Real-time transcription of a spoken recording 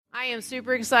I am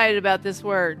super excited about this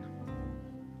word.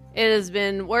 It has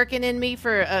been working in me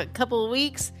for a couple of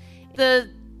weeks. The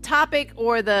topic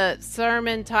or the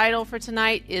sermon title for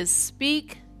tonight is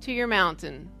Speak to Your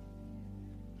Mountain.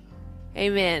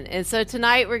 Amen. And so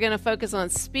tonight we're going to focus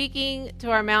on speaking to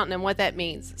our mountain and what that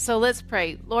means. So let's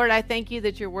pray. Lord, I thank you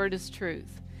that your word is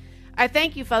truth. I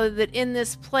thank you, Father, that in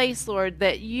this place, Lord,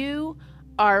 that you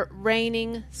are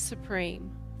reigning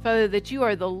supreme. Father, that you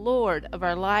are the Lord of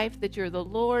our life, that you're the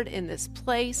Lord in this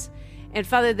place. And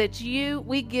Father, that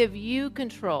we give you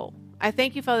control. I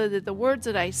thank you, Father, that the words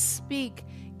that I speak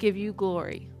give you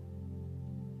glory.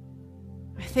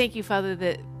 I thank you, Father,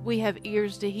 that we have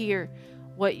ears to hear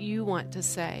what you want to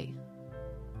say.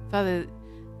 Father,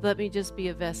 let me just be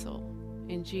a vessel.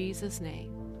 In Jesus'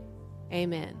 name,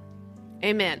 amen.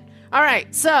 Amen. All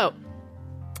right, so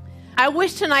I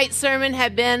wish tonight's sermon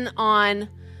had been on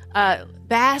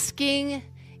basking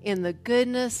in the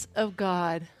goodness of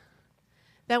God.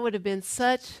 That would have been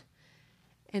such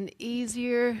an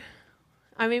easier,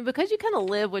 because you kind of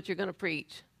live what you're going to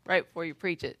preach right before you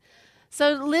preach it.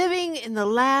 So living in the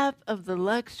lap of the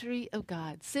luxury of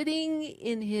God, sitting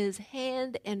in his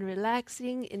hand and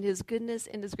relaxing in his goodness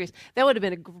and his grace. That would have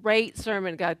been a great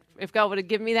sermon, God. If God would have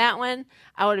given me that one,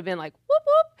 I would have been like, whoop,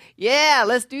 whoop. Yeah,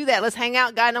 let's do that. Let's hang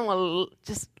out, God, and I'm going to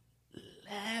just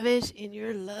lavish in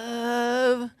your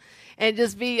love and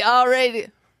just be all ready.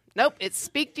 Nope, it's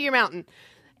speak to your mountain.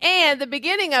 And the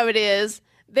beginning of it is,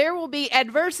 there will be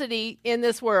adversity in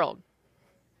this world.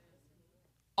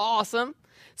 Awesome.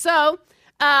 So,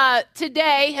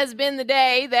 today has been the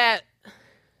day that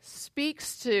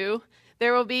speaks to,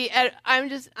 there will be, I'm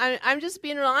just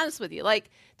being real honest with you. Like,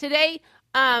 today,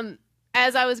 as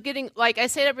I was I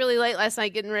stayed up really late last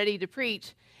night getting ready to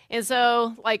preach. And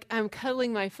so, I'm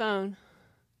cuddling my phone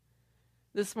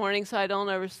this morning so I don't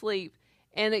oversleep.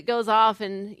 And it goes off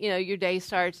and, your day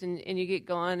starts and you get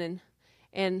going.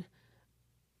 And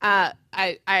I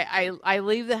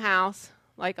leave the house,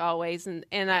 like always, and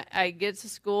I get to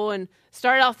school and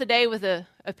start off the day with a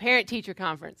parent-teacher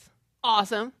conference.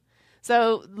 Awesome.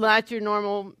 So that's your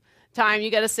normal time.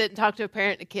 You got to sit and talk to a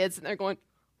parent and the kids, and they're going,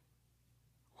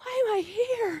 why am I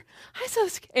here? I'm so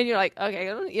scared. And you're like,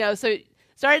 okay, so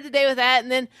started the day with that,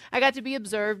 and then I got to be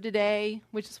observed today,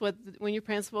 which is when your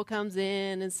principal comes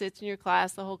in and sits in your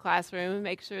class, the whole classroom, and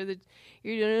makes sure that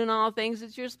you're doing all the things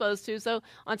that you're supposed to. So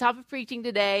on top of preaching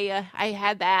today, I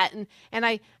had that, and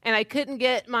I couldn't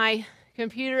get my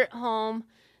computer at home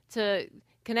to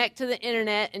connect to the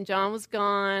internet, and John was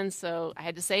gone, so I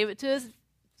had to save it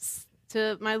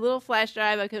to my little flash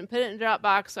drive. I couldn't put it in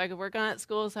Dropbox so I could work on it at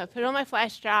school, so I put it on my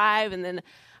flash drive, and then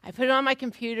I put it on my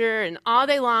computer, and all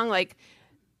day long,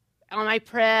 on my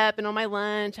prep and on my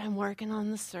lunch, I'm working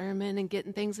on the sermon and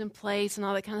getting things in place and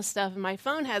all that kind of stuff. And my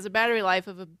phone has a battery life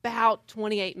of about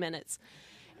 28 minutes.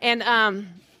 And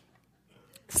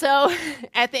so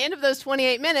at the end of those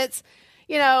 28 minutes,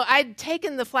 I'd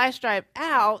taken the flash drive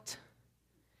out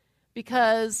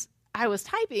because I was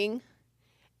typing.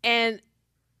 And,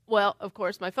 well, of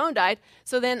course, my phone died.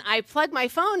 So then I plug my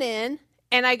phone in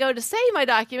and I go to save my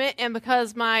document. And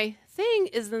because my thing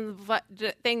is in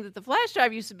the thing that the flash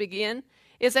drive used to begin,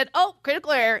 it said,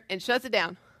 critical error, and shuts it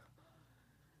down.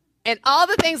 And all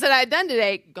the things that I had done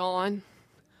today, gone.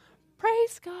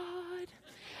 Praise God.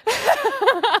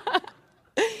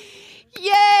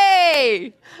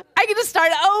 Yay! I get to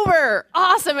start over.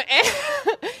 Awesome.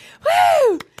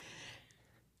 Woo!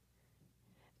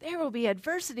 There will be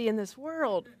adversity in this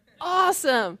world.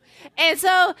 Awesome. And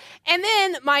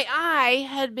then my eye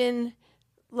had been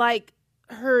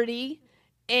hurty,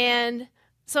 and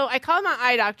so I called my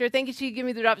eye doctor thinking she'd give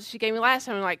me the drops she gave me last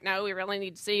time. I'm like, no, we really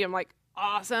need to see you. I'm like,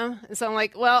 awesome. And so I'm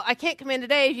like, well, I can't come in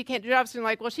today if you can't do drops. And I'm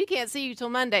like, well, she can't see you till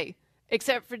Monday,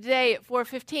 except for today at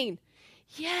 4:15.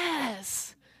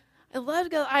 Yes. I love to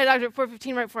go to the eye doctor at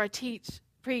 4:15 right before I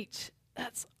preach.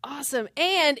 That's awesome.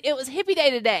 And it was hippie day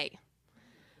today.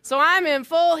 So I'm in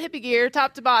full hippie gear,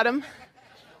 top to bottom.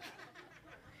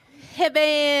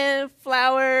 Headband,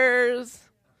 flowers,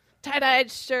 tie-dyed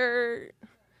shirt,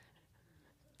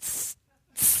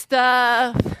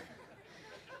 stuff.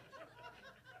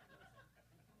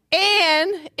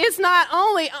 And it's not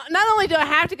only do I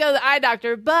have to go to the eye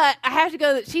doctor, but I have to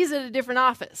go, she's at a different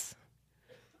office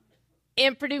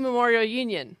in Purdue Memorial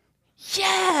Union.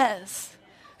 Yes!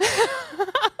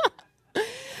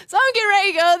 So I'm getting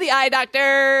ready to go to the eye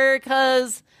doctor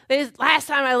because last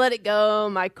time I let it go,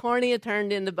 my cornea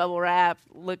turned into bubble wrap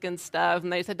looking stuff.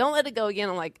 And they said, don't let it go again.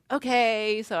 I'm like,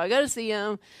 okay. So I go to see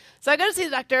him. So I go to see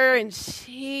the doctor, and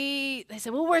they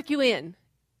said, we'll work you in.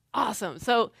 Awesome.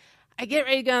 So I get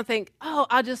ready to go and think,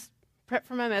 I'll just prep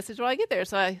for my message while I get there.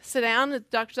 So I sit down at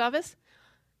the doctor's office.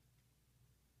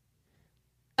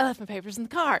 I left my papers in the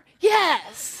car.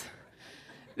 Yes!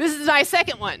 This is my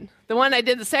second one, the one I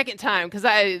did the second time, because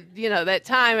that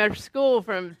time after school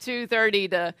from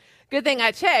 2:30 to, good thing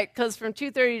I checked, because from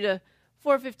 2:30 to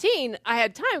 4:15, I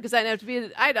had time because I didn't have to be at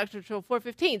the eye doctor until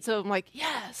 4:15. So I'm like,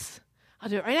 yes, I'll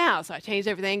do it right now. So I changed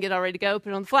everything, get all ready to go,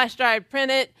 put it on the flash drive,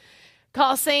 print it,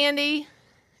 call Sandy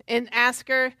and ask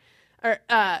her, or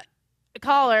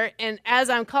call her, and as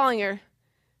I'm calling her,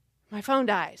 my phone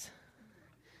dies.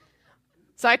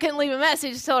 So I couldn't leave a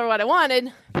message to tell her what I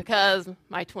wanted because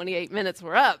my 28 minutes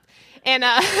were up. And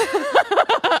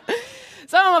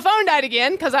so my phone died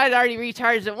again because I'd already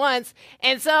recharged it once.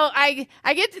 And so I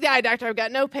get to the eye doctor. I've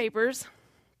got no papers.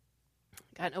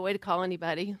 Got no way to call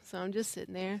anybody. So I'm just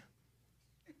sitting there.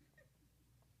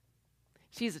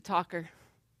 She's a talker.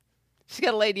 She's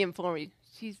got a lady in for me.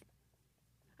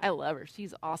 I love her.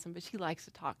 She's awesome, but she likes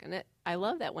to talk. And I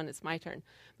love that when it's my turn.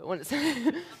 But when it's...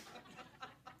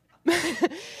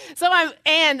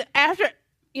 and after,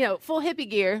 full hippie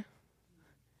gear.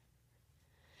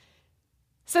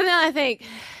 So then I think,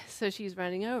 so she's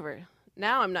running over.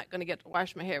 Now I'm not going to get to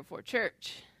wash my hair before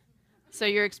church. So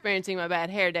you're experiencing my bad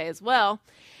hair day as well.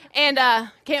 And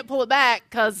can't pull it back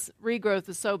because regrowth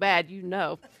is so bad,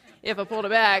 if I pulled it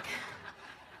back.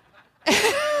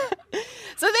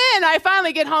 So then I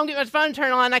finally get home, get my phone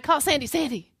turned on. I call Sandy.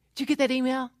 Sandy, did you get that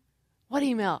email? What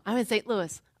email? I'm in St.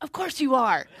 Louis. Of course you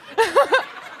are.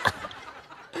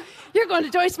 You're going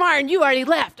to Joyce Meyer and you already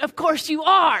left. Of course you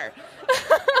are.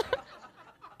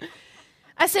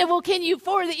 I said, well, can you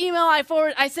forward the email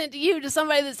I sent to you to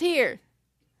somebody that's here?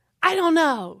 I don't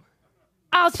know.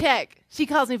 I'll check. She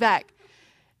calls me back.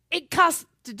 It costs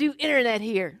to do internet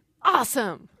here.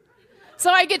 Awesome. So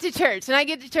I get to church and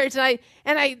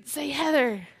I say,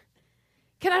 Heather,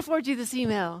 can I forward you this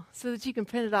email so that you can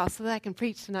print it off so that I can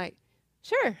preach tonight?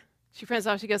 Sure. She prints it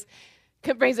off. She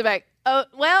brings it back. Oh,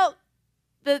 well,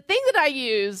 the thing that I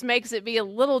use makes it be a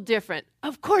little different.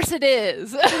 Of course it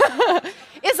is.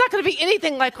 It's not going to be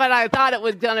anything like what I thought it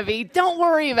was going to be. Don't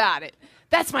worry about it.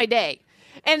 That's my day.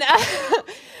 And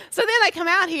so then I come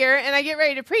out here and I get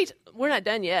ready to preach. We're not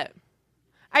done yet.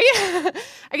 I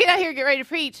get out here, get ready to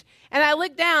preach, and I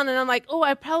look down and I'm like, oh,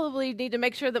 I probably need to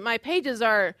make sure that my pages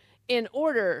are in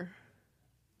order.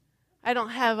 I don't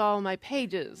have all my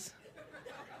pages.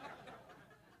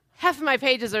 Half of my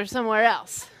pages are somewhere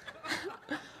else.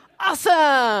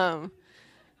 Awesome.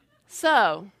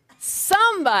 So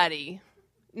somebody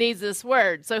needs this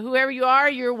word. So whoever you are,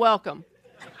 you're welcome.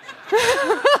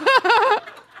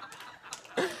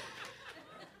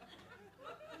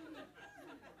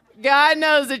 God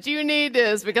knows that you need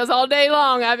this because all day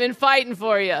long I've been fighting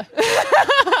for you.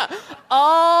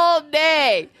 All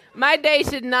day. My day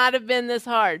should not have been this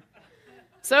hard.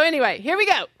 So anyway, here we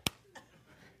go.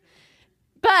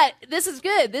 But this is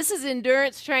good. This is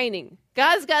endurance training.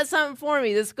 God's got something for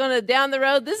me that's going to, down the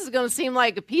road, this is going to seem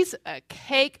like a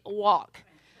cake walk.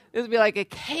 This will be like a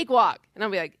cake walk. And I'll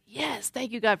be like, yes,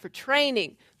 thank you, God, for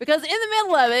training. Because in the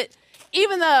middle of it,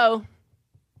 even though,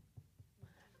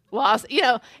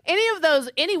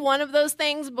 any one of those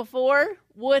things before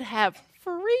would have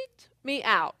freaked me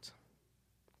out.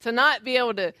 To not be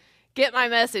able to get my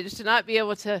message, to not be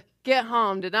able to get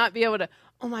home, to not be able to,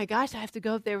 oh my gosh, I have to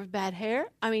go up there with bad hair?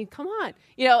 I mean, come on.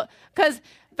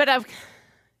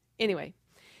 Anyway,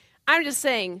 I'm just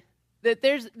saying that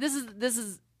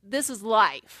this is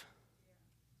life.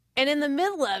 And in the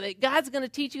middle of it, God's going to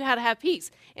teach you how to have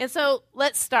peace. And so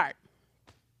let's start.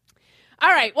 All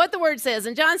right, what the word says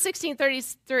in John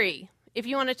 16:33. If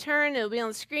you want to turn, it'll be on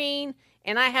the screen,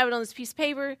 and I have it on this piece of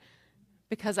paper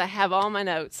because I have all my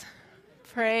notes.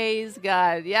 Praise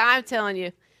God. Yeah, I'm telling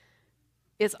you,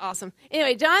 it's awesome.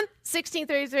 Anyway, John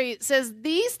 16:33 says,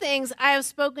 "These things I have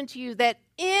spoken to you, that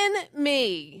in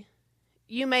me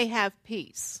you may have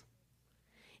peace.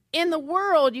 In the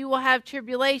world you will have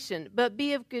tribulation, but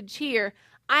be of good cheer.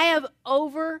 I have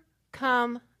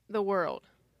overcome the world."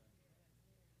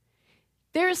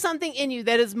 There is something in you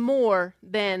that is more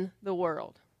than the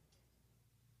world.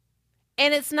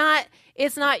 And it's not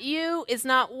you, it's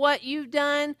not what you've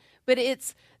done, but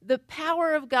it's the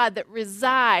power of God that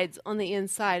resides on the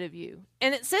inside of you.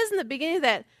 And it says in the beginning of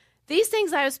that, these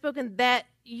things I have spoken that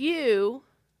in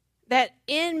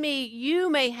me you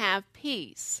may have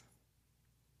peace.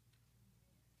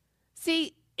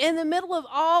 See, in the middle of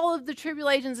all of the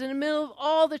tribulations, in the middle of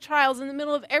all the trials, in the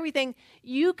middle of everything,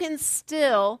 you can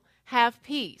still have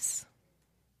peace.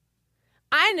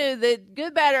 I knew that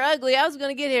good, bad, or ugly, I was going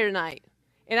to get here tonight.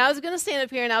 And I was going to stand up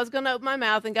here and I was going to open my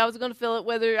mouth and God was going to fill it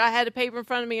whether I had a paper in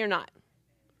front of me or not.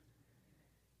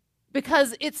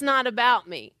 because it's not about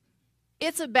me.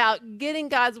 It's about getting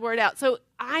God's word out. So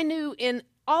I knew in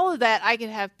all of that I could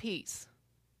have peace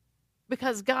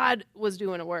because God was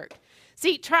doing a work.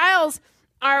 See, trials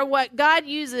are what God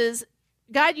uses.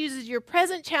 God uses your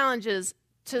present challenges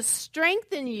to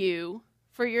strengthen you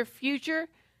for your future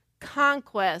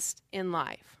conquest in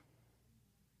life.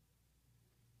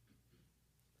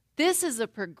 This is a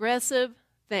progressive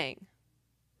thing.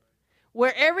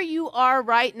 Wherever you are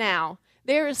right now,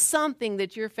 there is something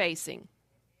that you're facing.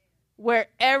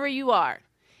 Wherever you are.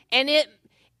 And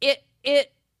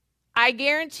I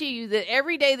guarantee you that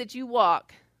every day that you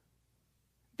walk,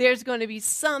 there's going to be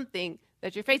something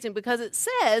that you're facing, because it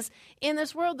says in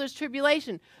this world there's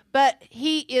tribulation, but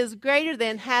he is greater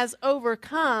than, has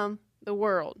overcome the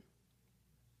world.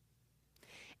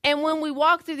 And when we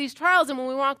walk through these trials and when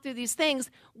we walk through these things,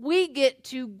 we get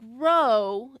to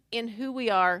grow in who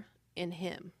we are in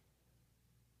him.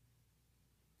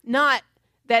 Not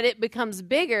that it becomes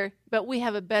bigger, but we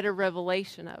have a better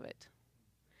revelation of it.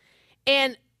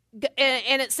 And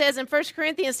it says in 1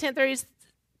 Corinthians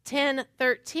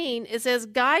 10:13, it says,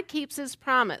 God keeps his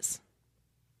promise.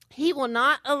 He will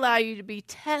not allow you to be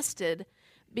tested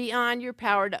beyond your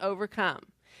power to overcome.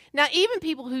 Now, even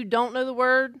people who don't know the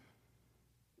word,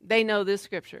 they know this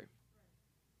scripture.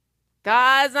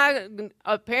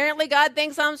 Apparently God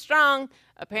thinks I'm strong.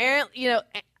 Apparently,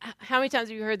 how many times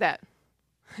have you heard that?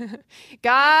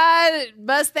 God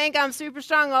must think I'm super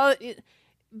strong.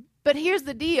 But here's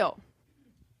the deal.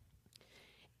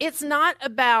 It's not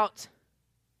about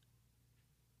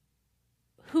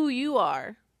who you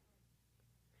are.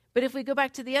 But if we go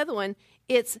back to the other one,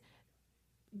 it's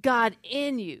God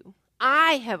in you.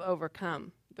 I have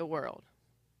overcome the world.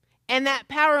 And that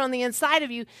power on the inside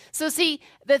of you. So see,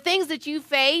 the things that you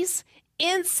face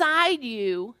inside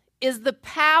you is the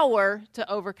power to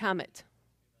overcome it.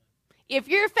 If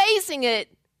you're facing it,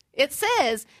 it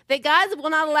says that God will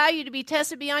not allow you to be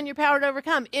tested beyond your power to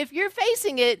overcome. If you're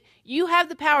facing it, you have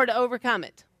the power to overcome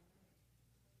it.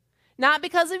 Not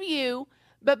because of you,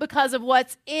 but because of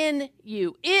what's in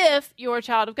you, if you're a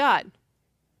child of God.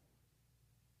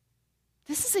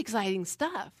 This is exciting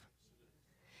stuff.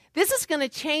 This is going to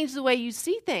change the way you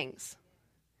see things.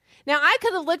 Now, I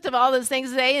could have looked at all those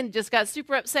things today and just got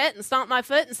super upset and stomped my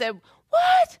foot and said,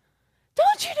 what?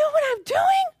 Don't you know what I'm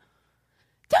doing?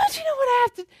 Don't you know what I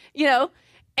have to,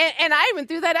 and I even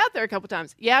threw that out there a couple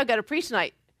times. Yeah, I've got to preach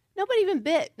tonight. Nobody even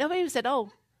bit. Nobody even said,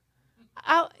 no.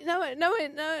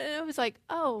 It was like,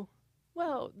 oh,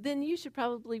 well, then you should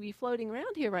probably be floating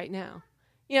around here right now.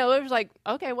 It was like,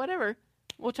 okay, whatever.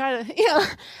 We'll try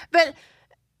to, but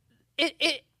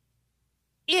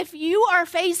if you are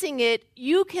facing it,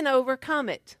 you can overcome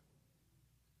it.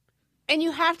 And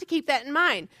you have to keep that in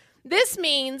mind. This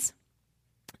means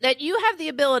that you have the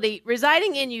ability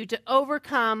residing in you to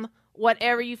overcome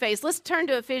whatever you face. Let's turn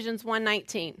to Ephesians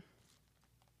 1:19.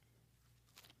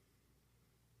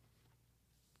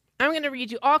 I'm going to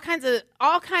read you all kinds of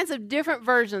different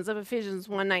versions of Ephesians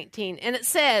 1:19. And it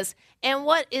says, and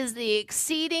what is the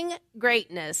exceeding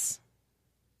greatness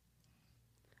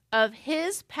of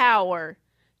his power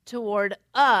toward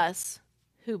us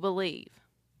who believe,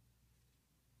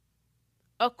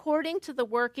 according to the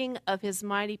working of his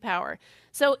mighty power.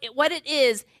 So what it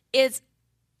is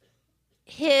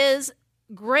his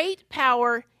great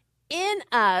power in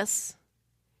us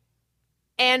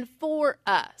and for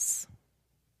us.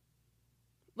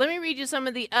 Let me read you some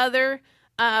of the other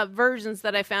versions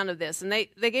that I found of this. And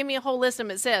they gave me a whole list of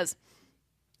them. It says,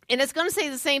 and it's going to say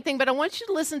the same thing, but I want you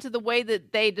to listen to the way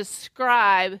that they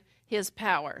describe his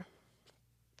power.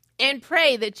 And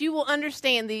pray that you will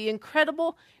understand the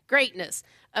incredible greatness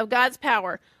of God's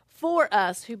power for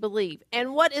us who believe.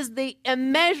 And what is the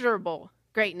immeasurable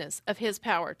greatness of his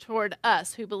power toward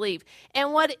us who believe.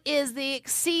 And what is the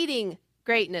exceeding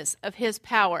greatness of his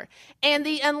power. And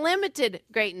the unlimited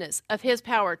greatness of his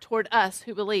power toward us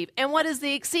who believe. And what is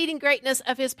the exceeding greatness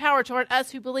of his power toward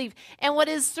us who believe. And what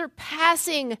is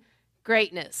surpassing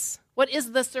greatness. What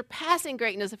is the surpassing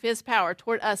greatness of his power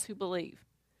toward us who believe.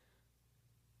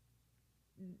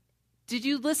 Did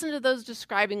you listen to those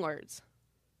describing words?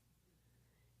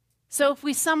 So if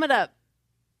we sum it up,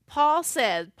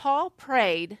 Paul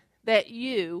prayed that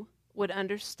you would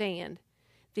understand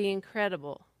the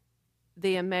incredible,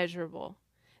 the immeasurable,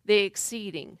 the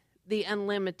exceeding, the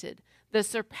unlimited, the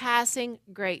surpassing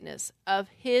greatness of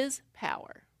his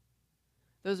power.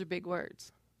 Those are big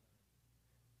words.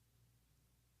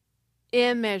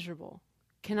 Immeasurable,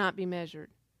 cannot be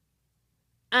measured.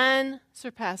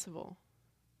 Unsurpassable,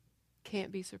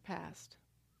 can't be surpassed.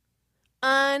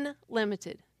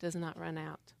 Unlimited, does not run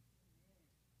out.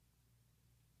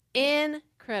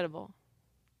 incredible.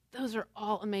 Those are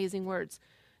all amazing words.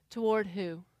 Toward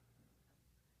who?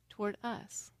 Toward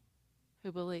us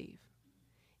who believe.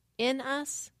 In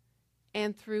us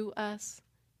and through us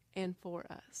and for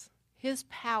us. His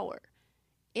power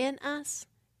in us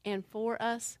and for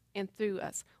us and through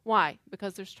us. Why?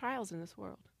 Because there's trials in this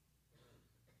world.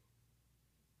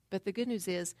 But the good news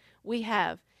is we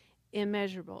have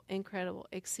immeasurable, incredible,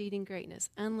 exceeding greatness,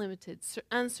 unlimited,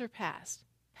 unsurpassed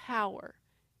power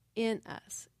in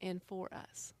us and for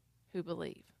us who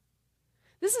believe.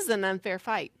 This is an unfair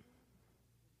fight.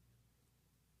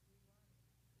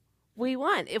 We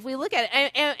won. If we look at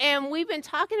it, and we've been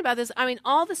talking about this, I mean,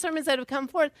 all the sermons that have come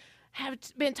forth have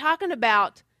been talking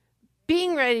about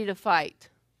being ready to fight.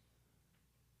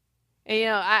 And, you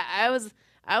know, I was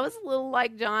a little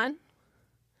like John.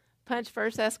 Punch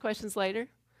first, ask questions later.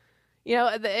 You know,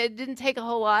 it didn't take a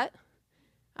whole lot.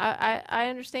 I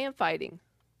understand fighting.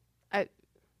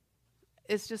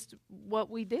 It's just what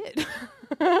we did.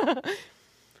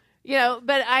 You know,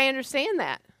 but I understand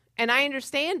that. And I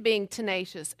understand being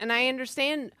tenacious. And I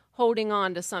understand holding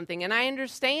on to something. And I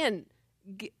understand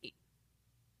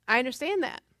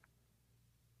that.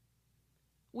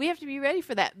 We have to be ready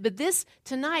for that. But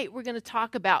tonight, we're going to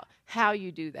talk about how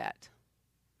you do that.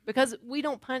 Because we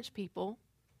don't punch people.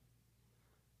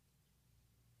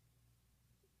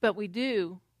 But we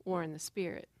do war in the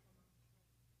Spirit.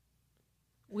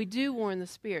 We do war in the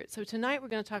Spirit. So tonight we're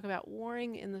going to talk about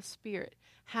warring in the Spirit.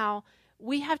 How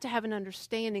we have to have an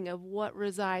understanding of what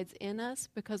resides in us.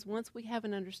 Because once we have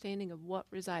an understanding of what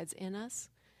resides in us,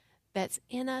 that's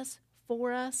in us,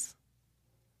 for us,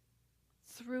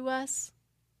 through us,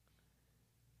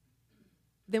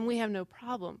 then we have no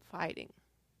problem fighting.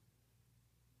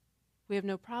 We have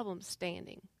no problem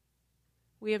standing.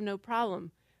 We have no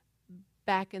problem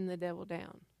backing the devil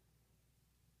down.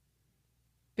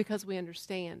 Because we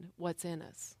understand what's in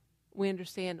us. We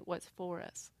understand what's for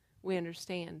us. We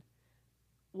understand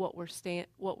what we're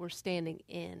standing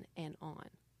in and on.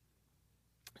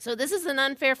 So this is an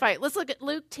unfair fight. Let's look at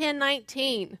Luke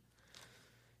 10:19.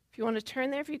 If you want to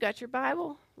turn there, if you got your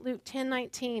Bible, Luke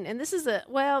 10:19. And this is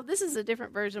a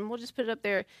different version. We'll just put it up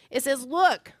there. It says,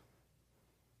 "Look."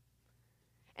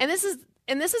 And this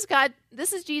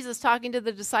is Jesus talking to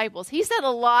the disciples. He said a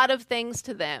lot of things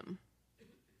to them.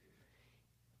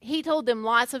 He told them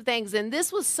lots of things, and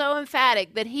this was so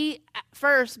emphatic that he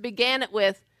first began it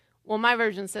with, well, my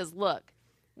version says, "Look,"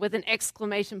 with an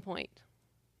exclamation point.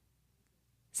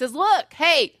 It says, "Look,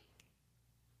 hey,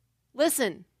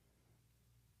 listen."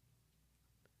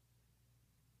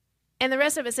 And the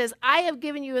rest of it says, "I have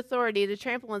given you authority to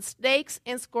trample on snakes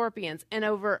and scorpions and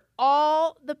over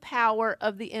all the power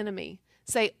of the enemy."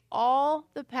 Say, all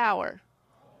the power.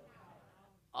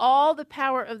 All the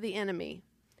power of the enemy.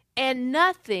 And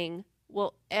nothing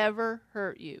will ever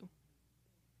hurt you.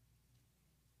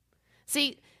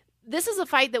 See, this is a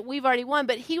fight that we've already won,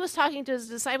 but he was talking to his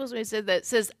disciples when he said that. It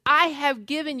says, "I have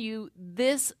given you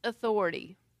this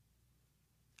authority.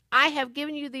 I have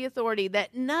given you the authority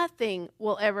that nothing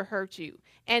will ever hurt you,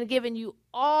 and given you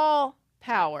all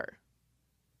power,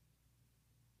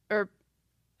 or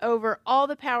over all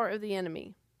the power of the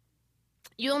enemy.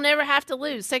 You'll never have to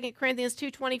lose." 2 Corinthians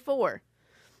 2:24.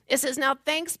 It says, "Now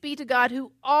thanks be to God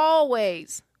who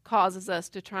always causes us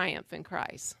to triumph in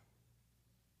Christ."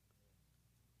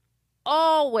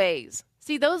 Always.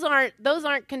 See, those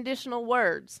aren't conditional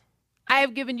words. I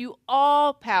have given you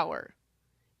all power.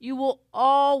 You will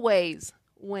always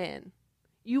win.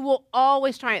 You will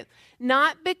always triumph.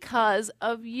 Not because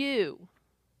of you,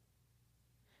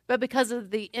 but because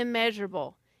of the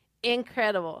immeasurable,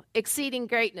 incredible, exceeding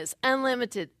greatness,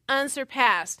 unlimited,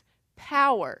 unsurpassed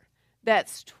power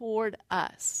that's toward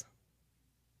us.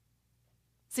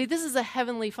 See, this is a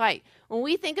heavenly fight. When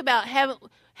we think about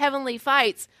heavenly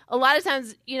fights, a lot of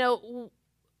times, you know,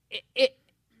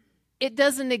 it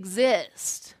doesn't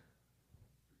exist.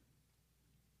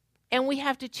 And we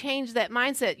have to change that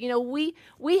mindset. You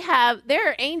know, there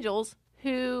are angels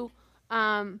who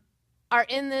are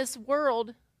in this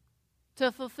world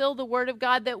to fulfill the word of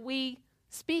God that we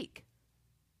speak.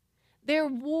 They're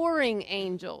warring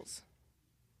angels.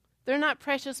 They're not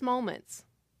precious moments.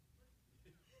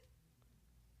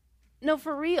 No,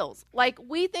 for reals. Like,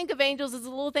 we think of angels as the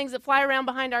little things that fly around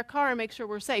behind our car and make sure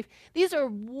we're safe. These are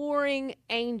warring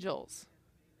angels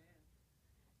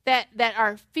that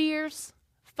are fierce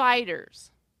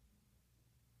fighters,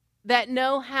 that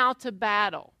know how to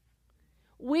battle.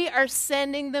 We are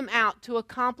sending them out to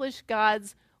accomplish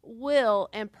God's will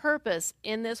and purpose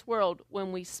in this world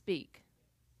when we speak.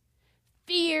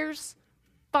 Fierce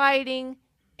fighting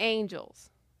angels.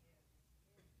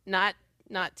 Not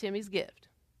Timmy's gift.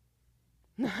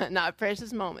 not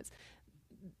precious moments.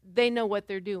 They know what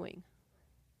they're doing.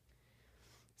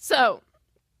 So,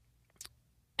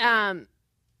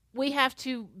 we have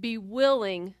to be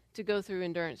willing to go through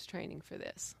endurance training for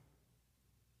this.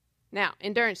 Now,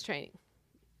 endurance training.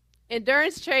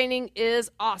 Endurance training is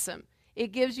awesome.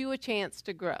 It gives you a chance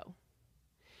to grow.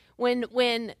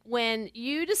 When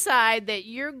you decide that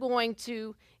you're going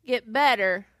to get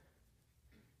better,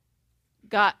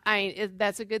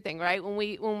 that's a good thing, right?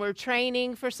 When we're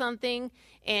training for something,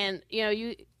 and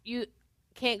you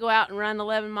can't go out and run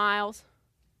 11 miles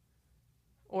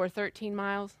or 13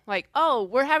 miles. Like, oh,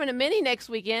 we're having a mini next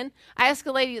weekend. I asked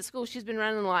a lady at school; she's been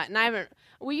running a lot, and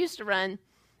we used to run,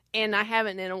 and I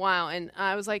haven't in a while. And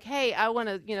I was like, hey, I want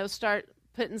to start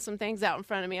putting some things out in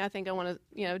front of me. I think I want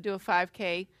to do a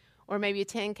 5K or maybe a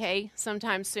 10K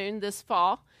sometime soon this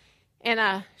fall.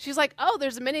 And she's like, oh,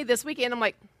 there's a mini this weekend. I'm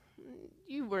like,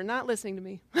 you were not listening to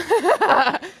me.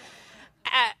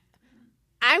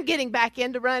 I'm getting back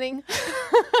into running.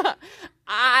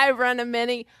 I run a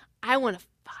mini. I want a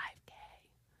 5K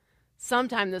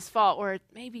sometime this fall, or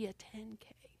maybe a 10K.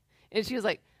 And she was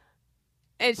like,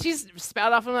 and she's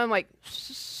spout off, and I'm like,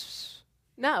 shh,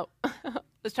 no,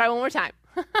 let's try one more time.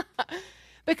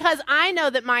 Because I know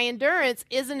that my endurance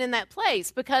isn't in that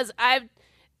place because I've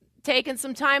taken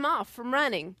some time off from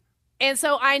running. And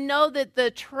so I know that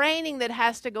the training that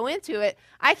has to go into it,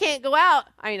 I can't go out.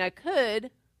 I mean, I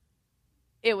could.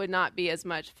 It would not be as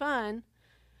much fun.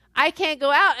 I can't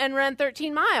go out and run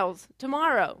 13 miles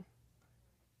tomorrow.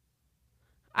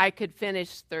 I could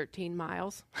finish 13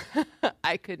 miles.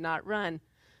 I could not run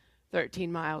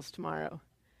 13 miles tomorrow.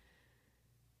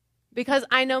 Because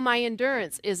I know my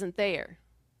endurance isn't there.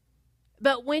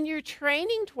 But when you're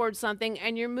training towards something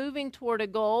and you're moving toward a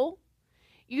goal,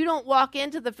 you don't walk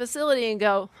into the facility and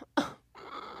go,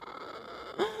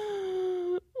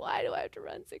 why do I have to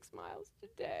run 6 miles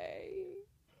today?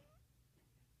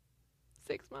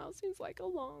 6 miles seems like a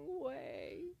long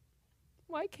way.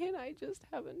 Why can't I just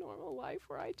have a normal life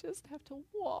where I just have to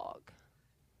walk?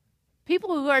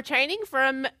 People who are training for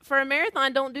a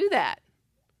marathon don't do that.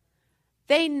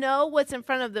 They know what's in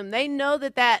front of them. They know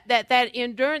that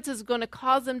endurance is going to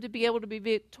cause them to be able to be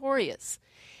victorious.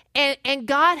 And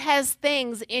God has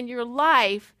things in your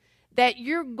life that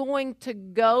you're going to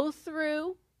go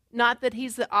through, not that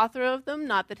he's the author of them,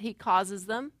 not that he causes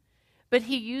them, but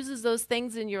he uses those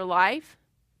things in your life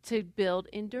to build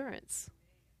endurance.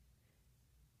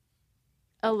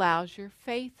 Allows your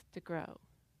faith to grow.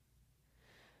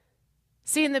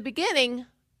 See, in the beginning,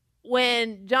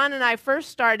 when John and I first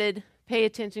started pay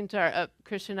attention to our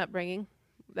Christian upbringing,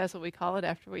 that's what we call it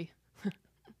after we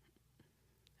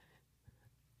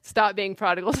stop being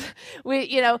prodigals.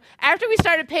 After we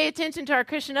started paying attention to our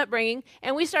Christian upbringing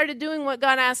and we started doing what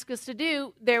God asked us to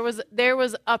do, there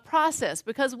was a process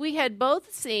because we had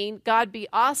both seen God be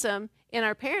awesome in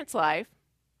our parents' life,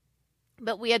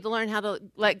 but we had to learn how to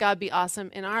let God be awesome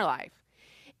in our life.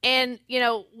 And,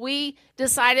 we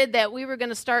decided that we were going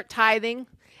to start tithing.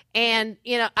 And,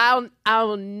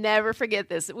 I'll never forget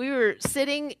this. We were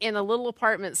sitting in a little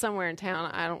apartment somewhere in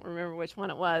town. I don't remember which one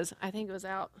it was. I think it was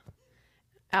out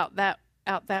that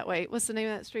way. What's the name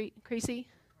of that street? Creasy?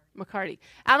 McCarty.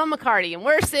 Out on McCarty. And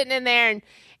we're sitting in there,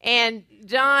 and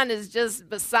John is just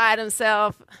beside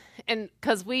himself, and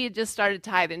because we had just started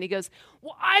tithing. He goes,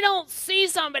 well, I don't see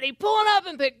somebody pulling up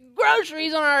and put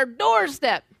groceries on our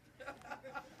doorstep.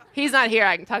 He's not here.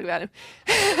 I can talk about him.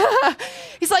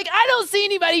 He's like, I don't see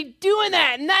anybody doing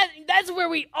that. And that's where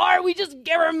we are. We just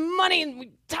give our money and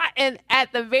we and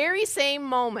at the very same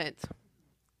moment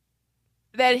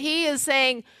that he is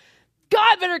saying,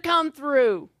 God better come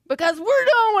through because we're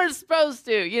doing what we're supposed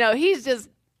to. He's just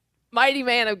mighty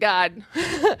man of God.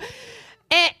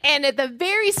 and at the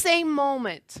very same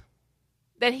moment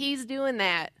that he's doing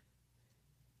that,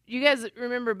 you guys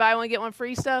remember buy one, get one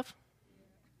free stuff?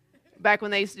 Back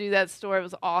when they used to do that store, it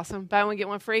was awesome. Buy one, get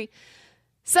one free.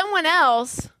 Someone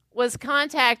else was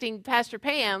contacting Pastor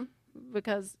Pam,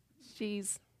 because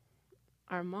she's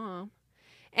our mom,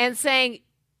 and saying,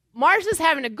 Marsha's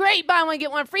having a great buy one, get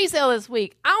one free sale this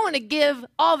week. I want to give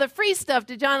all the free stuff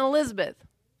to John and Elizabeth.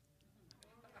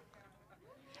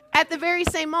 At the very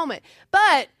same moment.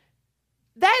 But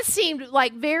that seemed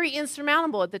like very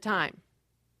insurmountable at the time.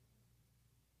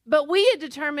 But we had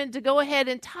determined to go ahead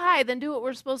and tithe and do what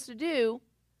we're supposed to do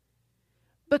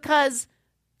because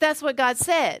that's what God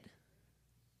said.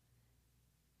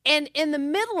 And in the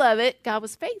middle of it, God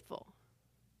was faithful.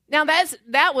 Now,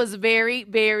 that was a very,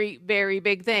 very, very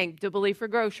big thing to believe for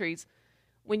groceries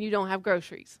when you don't have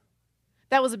groceries.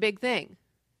 That was a big thing.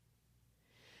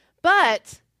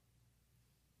 But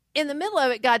in the middle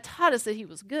of it, God taught us that he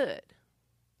was good.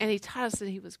 And he taught us that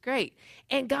he was great.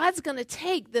 And God's going to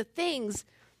take the things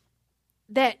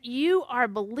that you are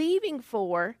believing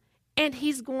for, and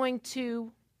he's going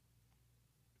to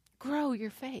grow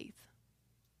your faith.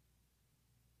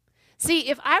 See,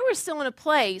 if I were still in a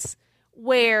place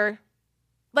where,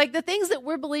 like, the things that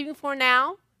we're believing for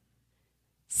now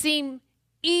seem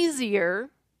easier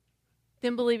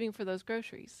than believing for those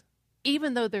groceries,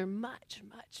 even though they're much,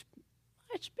 much,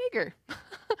 much bigger,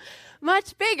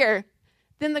 much bigger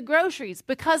than the groceries,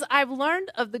 because I've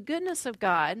learned of the goodness of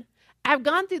God. I've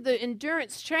gone through the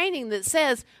endurance training that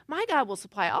says, my God will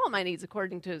supply all my needs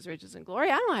according to his riches and glory.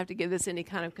 I don't have to give this any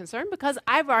kind of concern because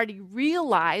I've already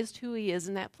realized who he is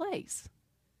in that place.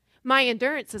 My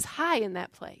endurance is high in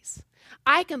that place.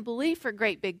 I can believe for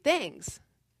great big things.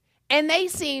 And they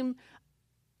seem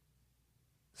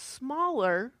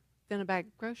smaller than a bag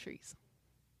of groceries.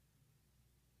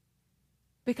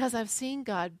 Because I've seen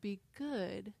God be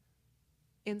good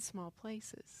in small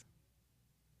places.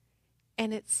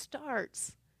 And it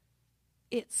starts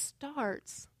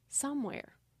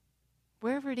somewhere.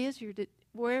 Wherever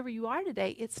you are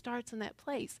today, it starts in that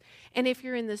place. And if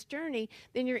you're in this journey,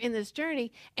 then you're in this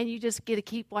journey, and you just get to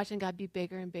keep watching God be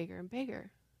bigger and bigger and bigger.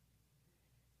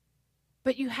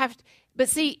 But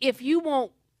see, if you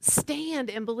won't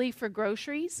stand and believe for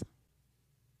groceries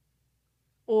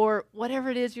or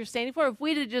whatever it is you're standing for, if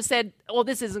we'd have just said, well,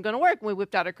 this isn't going to work, and we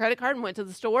whipped out our credit card and went to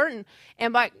the store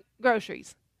and bought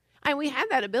groceries. And we have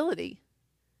that ability.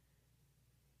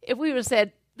 If we would have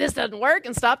said, this doesn't work,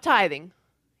 and stopped tithing,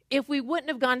 if we wouldn't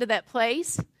have gone to that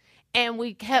place and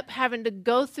we kept having to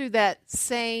go through that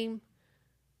same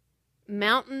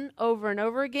mountain over and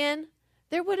over again,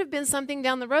 there would have been something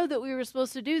down the road that we were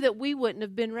supposed to do that we wouldn't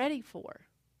have been ready for.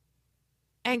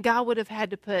 And God would have had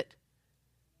to put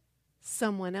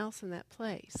someone else in that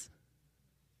place.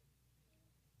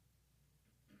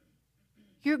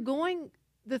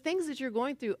 The things that you're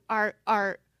going through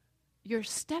are your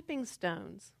stepping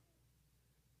stones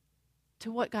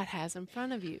to what God has in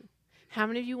front of you. How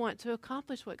many of you want to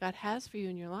accomplish what God has for you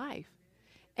in your life?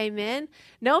 Amen.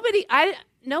 Nobody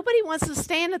wants to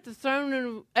stand at the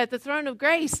throne of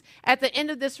grace at the end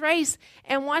of this race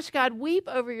and watch God weep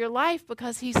over your life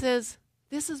because he says,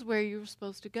 this is where you're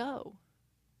supposed to go.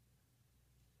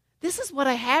 This is what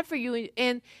I had for you,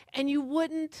 and you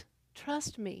wouldn't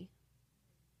trust me.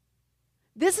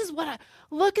 This is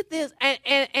look at this,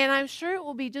 and I'm sure it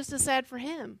will be just as sad for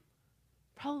him,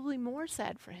 probably more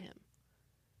sad for him,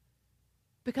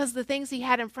 because the things he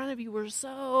had in front of you were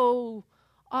so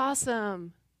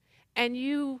awesome, and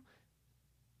you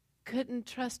couldn't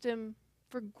trust him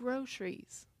for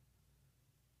groceries.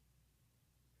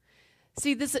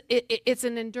 See, it's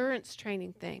an endurance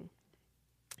training thing.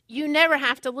 You never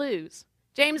have to lose.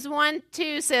 James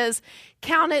 1:2 says,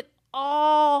 count it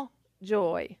all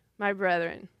joy, my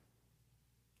brethren,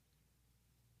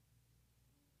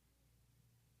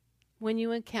 when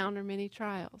you encounter many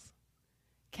trials.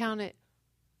 Count it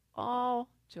all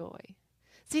joy.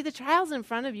 See, the trials in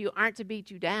front of you aren't to beat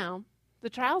you down. The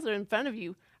trials that are in front of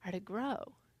you are to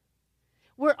grow.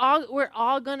 We're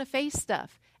all going to face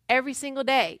stuff every single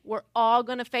day. We're all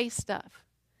going to face stuff.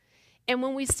 And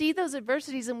when we see those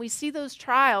adversities and we see those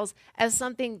trials as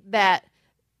something that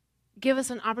give us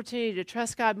an opportunity to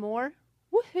trust God more,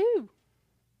 woohoo!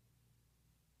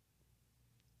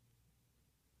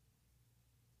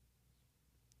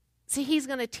 See, he's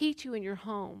going to teach you in your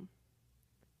home,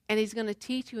 and he's going to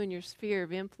teach you in your sphere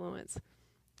of influence,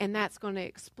 and that's going to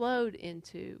explode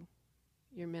into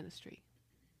your ministry.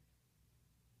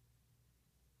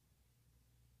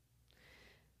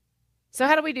 So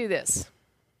how do we do this?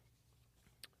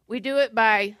 We do it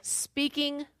by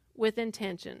speaking with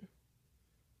intention.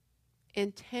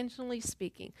 Intentionally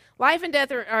speaking. Life and death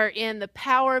are in the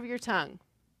power of your tongue.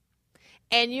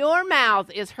 And your mouth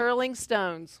is hurling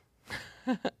stones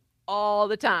all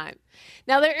the time.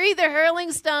 Now, they're either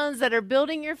hurling stones that are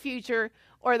building your future,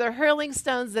 or they're hurling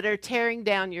stones that are tearing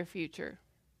down your future.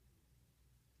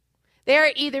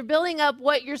 They're either building up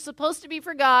what you're supposed to be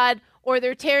for God, or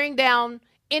they're tearing down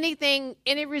any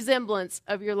resemblance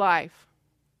of your life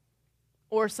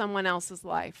or someone else's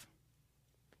life.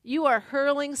 You are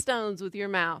hurling stones with your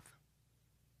mouth.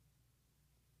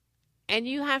 And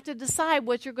you have to decide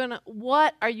what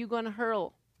are you going to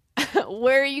hurl?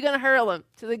 Where are you going to hurl them?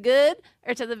 To the good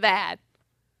or to the bad?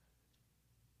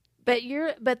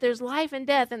 But there's life and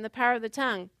death in the power of the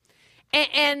tongue.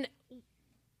 And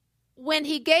when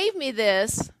he gave me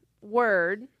this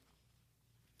word,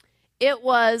 it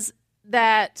was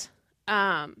that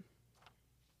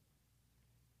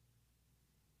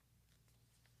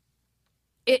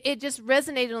it just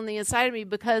resonated on the inside of me,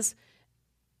 because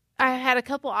I had a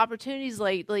couple opportunities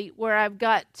lately where I've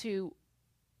got to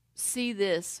see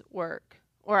this work,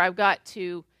 or I've got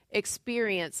to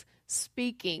experience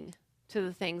speaking to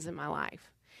the things in my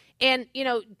life. And,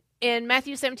 in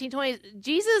Matthew 17:20,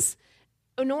 Jesus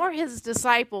nor his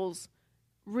disciples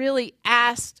really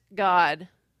asked God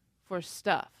for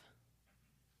stuff.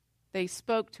 They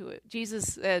spoke to it.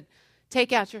 Jesus said,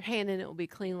 take out your hand and it will be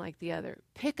clean like the other.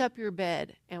 Pick up your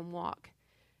bed and walk.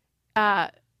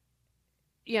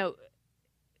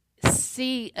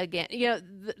 See again.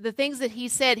 The things that he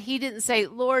said, he didn't say,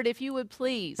 Lord, if you would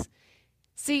please.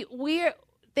 See,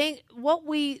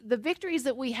 the victories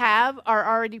that we have are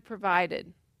already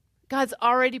provided. God's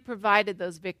already provided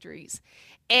those victories.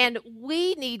 And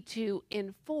we need to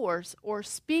enforce or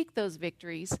speak those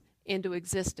victories into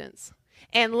existence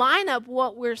and line up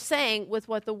what we're saying with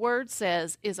what the Word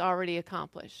says is already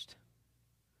accomplished.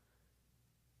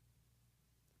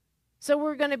 So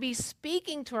we're going to be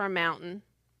speaking to our mountain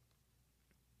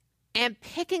and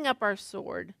picking up our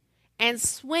sword and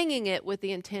swinging it with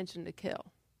the intention to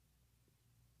kill.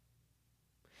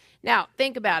 Now,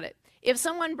 think about it. If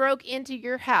someone broke into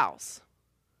your house,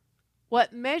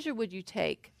 what measure would you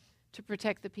take to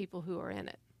protect the people who are in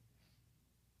it?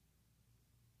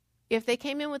 If they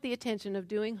came in with the intention of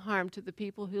doing harm to the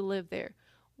people who live there,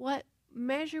 what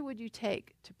measure would you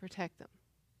take to protect them?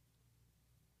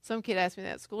 Some kid asked me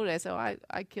that at school today, so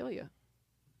I'd kill you.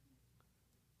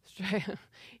 Straight.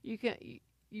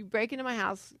 You break into my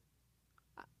house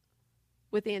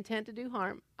with the intent to do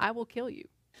harm, I will kill you.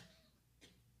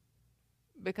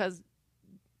 Because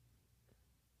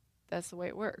that's the way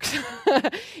it works.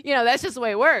 That's just the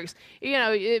way it works.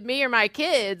 Me or my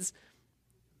kids,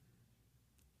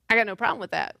 I got no problem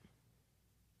with that.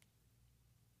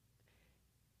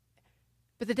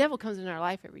 But the devil comes in our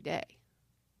life every day.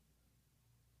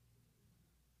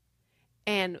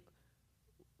 And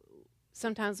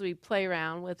sometimes we play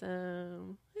around with,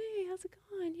 hey, how's it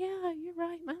going? Yeah, you're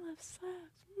right. My life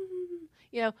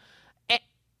sucks.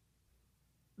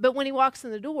 But when he walks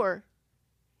in the door,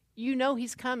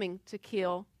 he's coming to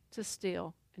kill, to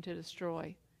steal, and to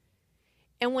destroy.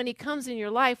 And when he comes in your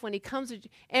life,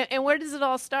 and where does it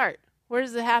all start? Where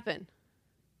does it happen?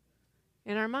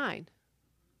 In our mind.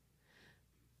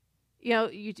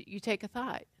 You take a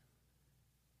thought.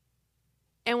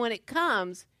 And when it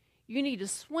comes, you need to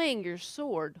swing your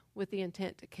sword with the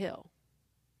intent to kill.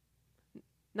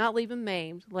 Not leave him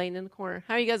maimed, laying in the corner.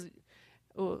 How you guys,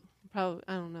 probably,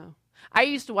 I don't know. I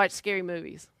used to watch scary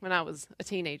movies when I was a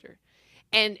teenager.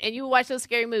 And you would watch those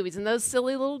scary movies, and those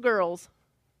silly little girls,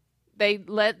 they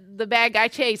let the bad guy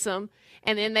chase them,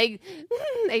 and then they'd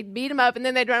beat him up, and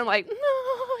then they'd run like, no,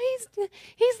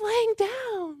 he's laying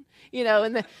down,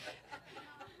 and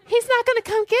he's not going to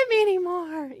come get me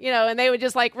anymore, and they would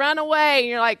just like run away, and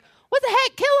you're like, what the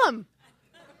heck, kill him.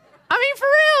 I mean, for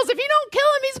reals, if you don't kill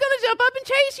him, he's going to jump up and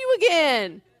chase you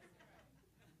again.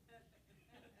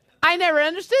 I never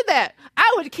understood that.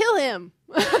 I would kill him.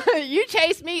 You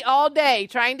chased me all day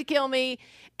trying to kill me,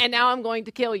 and now I'm going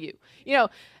to kill you.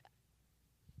 The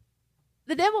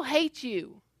devil hates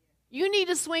you. You need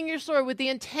to swing your sword with the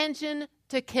intention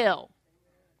to kill.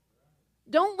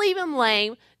 Don't leave him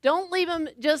lame. Don't leave him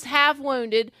just half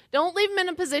wounded. Don't leave him in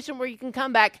a position where you can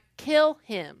come back. Kill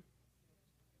him.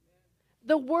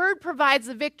 The Word provides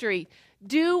the victory.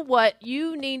 Do what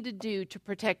you need to do to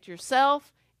protect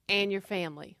yourself and your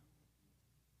family.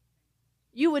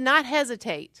 You would not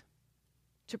hesitate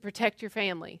to protect your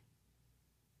family.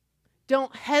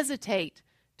 Don't hesitate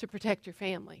to protect your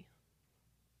family.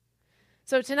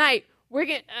 So tonight, we're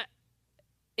going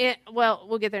to,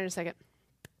 we'll get there in a second.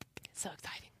 It's so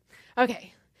exciting.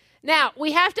 Okay. Now,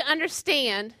 we have to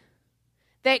understand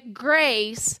that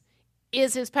grace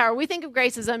is his power. We think of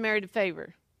grace as unmerited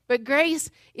favor, but grace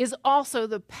is also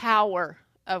the power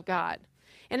of God.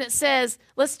 And it says,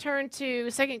 let's turn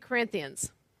to 2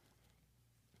 Corinthians.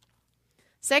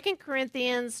 2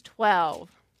 Corinthians 12.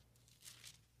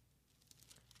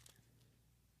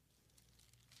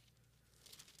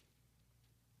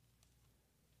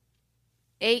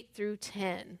 (8 through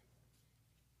 10).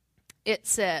 It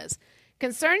says,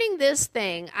 concerning this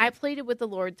thing, I pleaded with the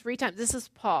Lord 3 times. This is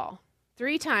Paul.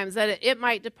 3 times that it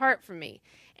might depart from me.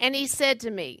 And he said to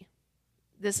me,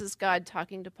 this is God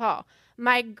talking to Paul,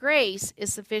 my grace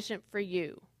is sufficient for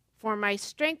you, for my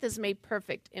strength is made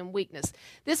perfect in weakness.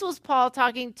 This was Paul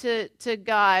talking to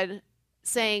God,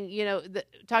 saying,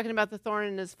 talking about the thorn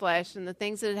in his flesh and the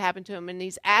things that had happened to him, and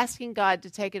he's asking God to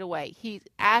take it away. He's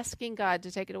asking God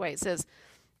to take it away. It says,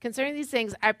 concerning these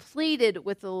things, I pleaded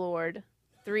with the Lord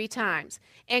 3 times.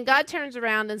 And God turns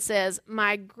around and says,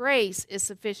 my grace is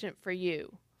sufficient for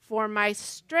you, for my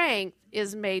strength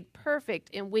is made perfect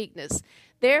in weakness.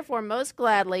 Therefore, most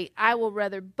gladly, I will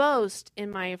rather boast in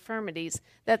my infirmities,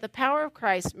 that the power of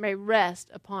Christ may rest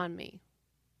upon me.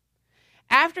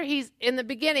 After in the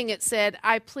beginning, it said,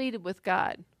 I pleaded with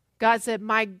God. God said,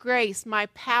 my grace, my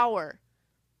power,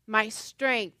 my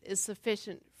strength is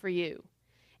sufficient for you.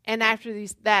 And after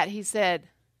that, he said,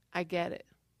 I get it.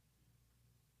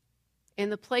 In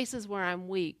the places where I'm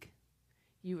weak,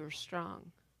 you are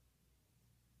strong.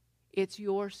 It's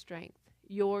your strength.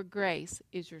 Your grace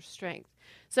is your strength.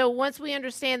 So once we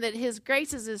understand that his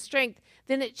grace is his strength,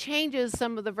 then it changes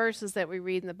some of the verses that we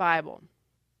read in the Bible.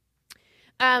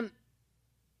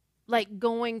 Like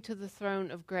going to the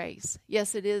throne of grace.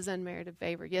 Yes, it is unmerited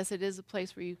favor. Yes, it is a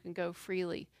place where you can go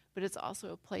freely, but it's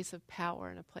also a place of power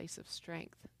and a place of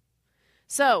strength.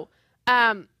 So,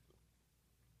 John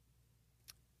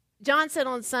said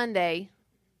on Sunday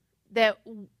that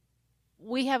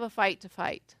we have a fight to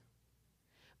fight.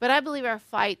 But I believe our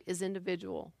fight is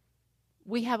individual.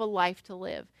 We have a life to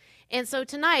live. And so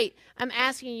tonight, I'm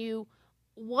asking you,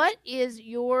 what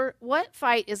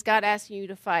fight is God asking you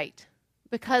to fight?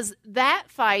 Because that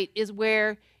fight is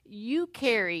where you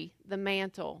carry the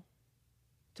mantle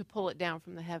to pull it down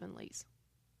from the heavenlies.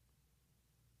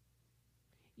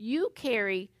 You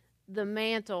carry the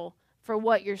mantle for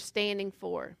what you're standing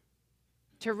for,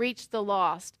 to reach the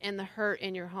lost and the hurt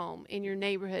in your home, in your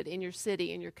neighborhood, in your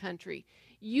city, in your country.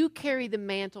 You carry the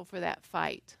mantle for that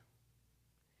fight.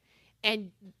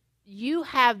 And you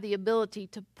have the ability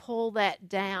to pull that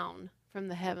down from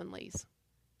the heavenlies,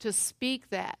 to speak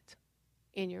that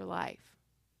in your life.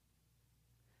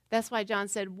 That's why John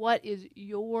said, what is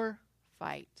your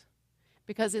fight?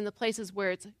 Because in the places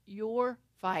where it's your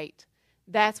fight,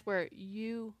 that's where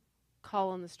you call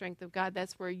on the strength of God.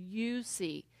 That's where you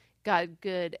see God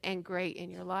good and great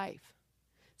in your life.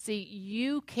 See,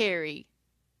 you carry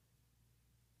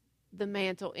the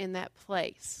mantle in that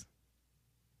place.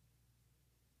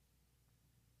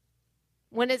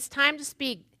 When it's time to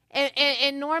speak,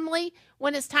 and normally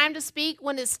when it's time to speak,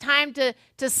 when it's time to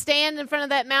stand in front of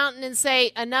that mountain and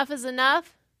say, enough is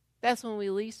enough, that's when we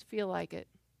least feel like it.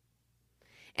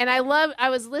 And I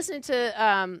was listening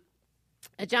to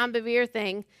a John Bevere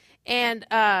thing, and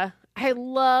I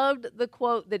loved the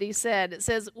quote that he said. It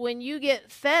says, when you get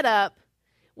fed up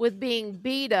with being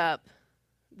beat up,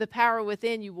 the power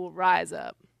within you will rise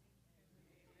up.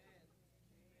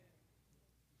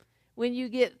 When you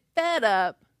get fed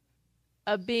up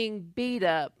of being beat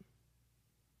up,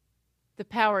 the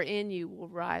power in you will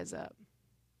rise up.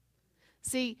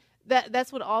 See,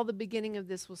 that's what all the beginning of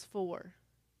this was for.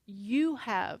 You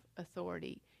have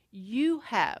authority. You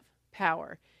have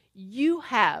power. You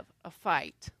have a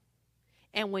fight.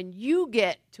 And when you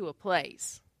get to a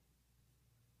place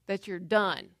that you're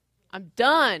done, I'm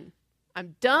done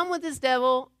with this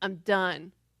devil, I'm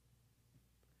done,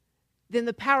 then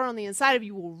the power on the inside of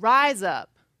you will rise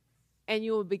up and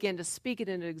you will begin to speak it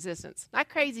into existence. Not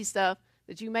crazy stuff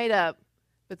that you made up,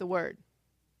 but the word.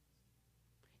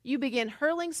 You begin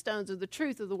hurling stones of the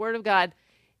truth of the word of God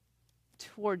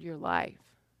toward your life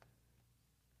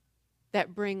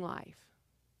that bring life.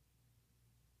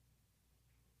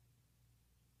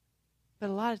 But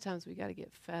a lot of times we got to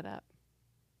get fed up.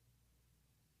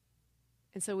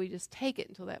 And so we just take it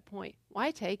until that point.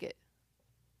 Why take it?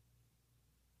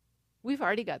 We've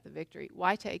already got the victory.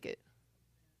 Why take it?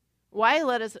 Why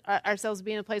let ourselves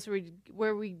be in a place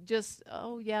where we just,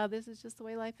 oh yeah, this is just the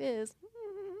way life is.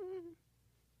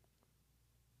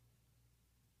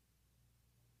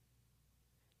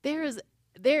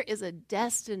 There is a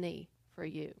destiny for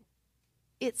you.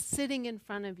 It's sitting in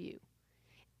front of you.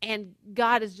 And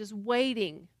God is just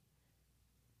waiting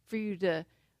for you to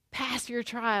pass your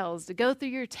trials, to go through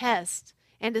your test,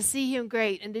 and to see him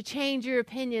great, and to change your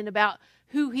opinion about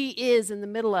who he is in the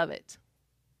middle of it,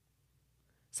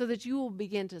 so that you will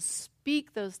begin to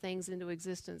speak those things into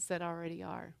existence that already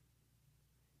are.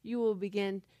 You will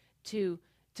begin to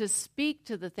speak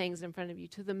to the things in front of you,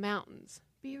 to the mountains.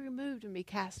 Be removed and be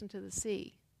cast into the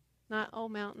sea. Not, oh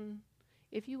mountain,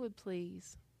 if you would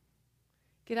please,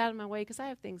 get out of my way because I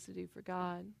have things to do for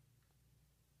God.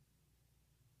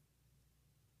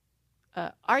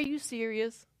 Are you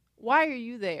serious? Why are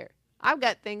you there? I've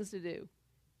got things to do.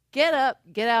 Get up,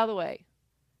 get out of the way.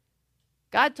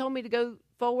 God told me to go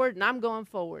forward, and I'm going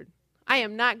forward. I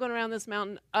am not going around this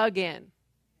mountain again.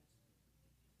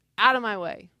 Out of my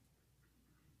way.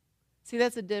 See,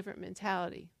 that's a different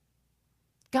mentality.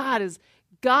 God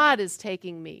is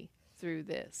taking me through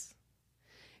this.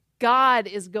 God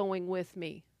is going with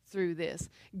me through this.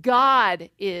 God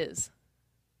is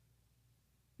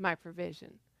my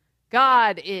provision.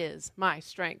 God is my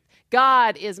strength.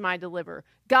 God is my deliverer.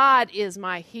 God is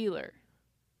my healer.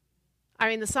 I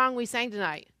mean, the song we sang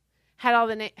tonight had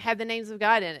the names of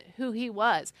God in it, who he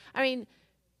was. I mean,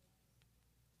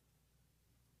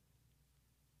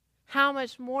 how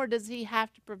much more does he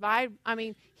have to provide? I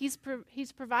mean, he's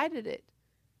provided it.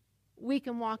 We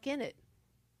can walk in it.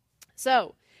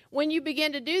 So when you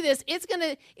begin to do this, it's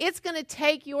gonna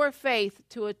take your faith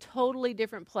to a totally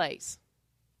different place.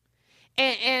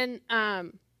 And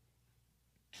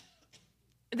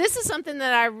this is something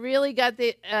that I really got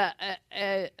the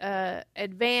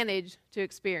advantage to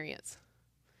experience.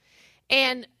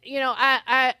 And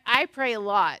I pray a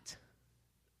lot,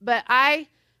 but I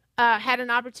had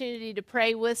an opportunity to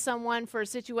pray with someone for a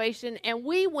situation, and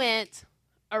we went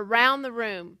around the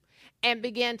room and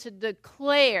began to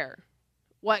declare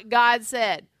what God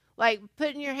said, like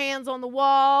putting your hands on the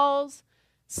walls,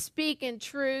 speaking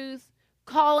truth,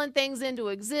 calling things into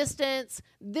existence.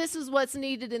 This is what's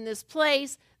needed in this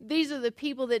place. These are the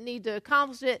people that need to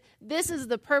accomplish it. This is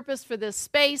the purpose for this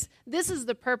space. This is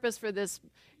the purpose for this.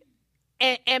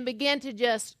 And begin to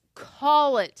just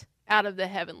call it out of the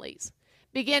heavenlies.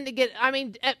 Begin to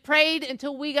prayed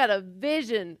until we got a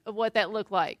vision of what that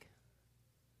looked like.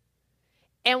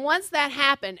 And once that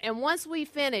happened, and once we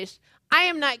finished, I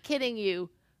am not kidding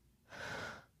you,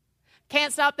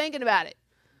 can't stop thinking about it.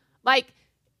 Like,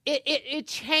 it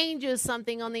changes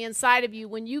something on the inside of you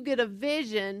when you get a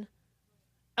vision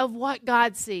of what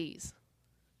God sees.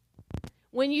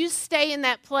 When you stay in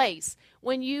that place,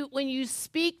 when you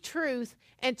speak truth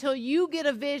until you get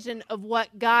a vision of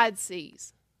what God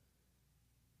sees.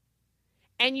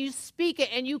 And you speak it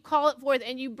and you call it forth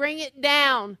and you bring it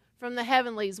down from the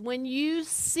heavenlies. When you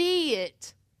see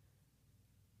it,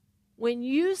 when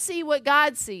you see what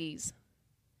God sees,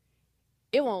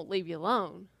 it won't leave you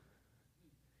alone.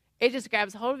 It just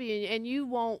grabs hold of you and you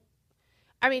won't,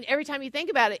 every time you think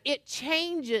about it, it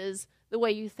changes the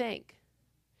way you think.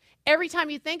 Every time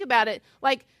you think about it,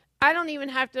 like, I don't even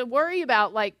have to worry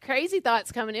about like crazy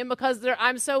thoughts coming in because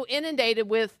I'm so inundated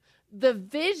with the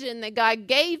vision that God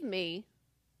gave me.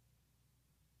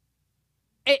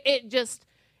 It just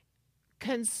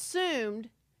consumed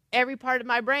every part of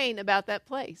my brain about that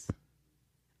place.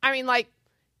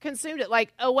 Consumed it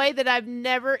like a way that I've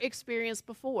never experienced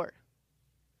before.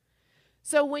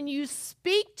 So when you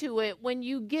speak to it, when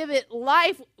you give it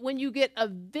life, when you get a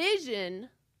vision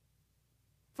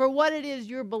for what it is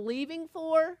you're believing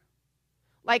for,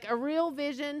 like a real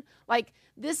vision, like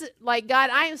this, like, God,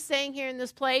 I am staying here in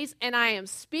this place and I am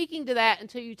speaking to that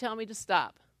until you tell me to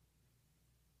stop.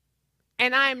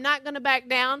 And I am not going to back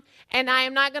down, and I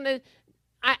am not going to,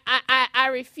 I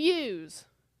refuse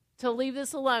to leave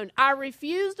this alone. I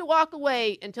refuse to walk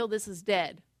away until this is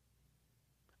dead.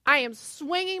 I am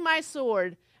swinging my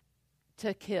sword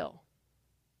to kill.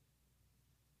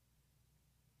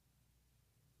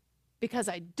 Because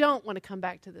I don't want to come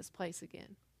back to this place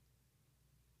again.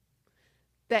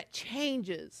 That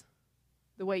changes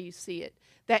the way you see it.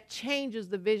 That changes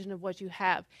the vision of what you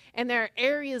have. And there are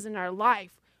areas in our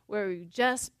life where we've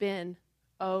just been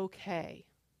okay.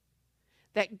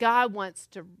 That God wants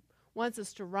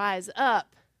us to rise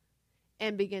up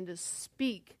and begin to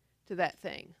speak to that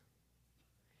thing.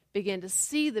 Begin to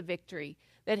see the victory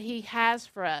that he has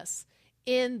for us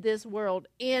in this world,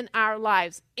 in our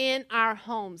lives, in our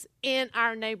homes, in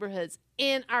our neighborhoods,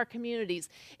 in our communities,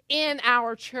 in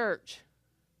our church.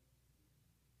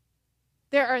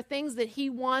 There are things that he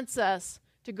wants us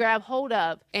to grab hold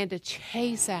of and to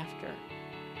chase after,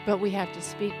 but we have to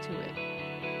speak to it.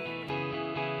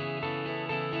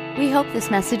 We hope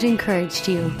this message encouraged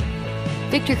you.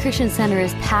 Victory Christian Center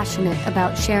is passionate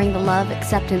about sharing the love,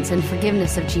 acceptance, and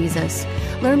forgiveness of Jesus.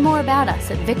 Learn more about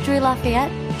us at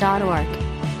victorylafayette.org.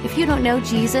 If you don't know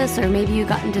Jesus, or maybe you've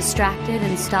gotten distracted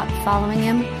and stopped following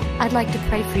him, I'd like to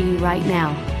pray for you right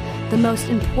now. The most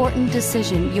important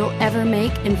decision you'll ever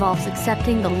make involves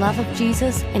accepting the love of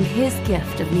Jesus and his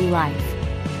gift of new life.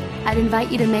 I'd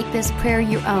invite you to make this prayer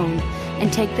your own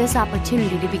and take this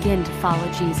opportunity to begin to follow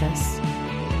Jesus.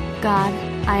 God,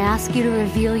 I ask you to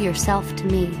reveal yourself to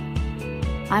me.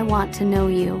 I want to know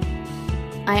you.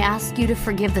 I ask you to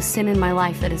forgive the sin in my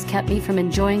life that has kept me from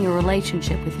enjoying a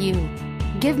relationship with you.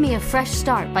 Give me a fresh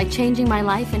start by changing my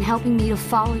life and helping me to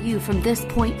follow you from this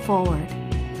point forward.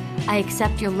 I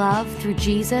accept your love through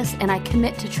Jesus, and I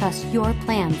commit to trust your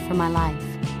plan for my life.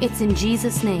 It's in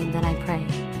Jesus' name that I pray.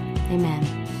 Amen.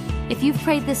 If you've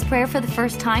prayed this prayer for the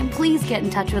first time, please get in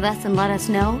touch with us and let us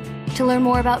know. To learn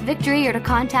more about Victory or to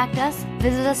contact us,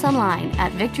 visit us online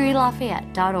at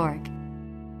victorylafayette.org.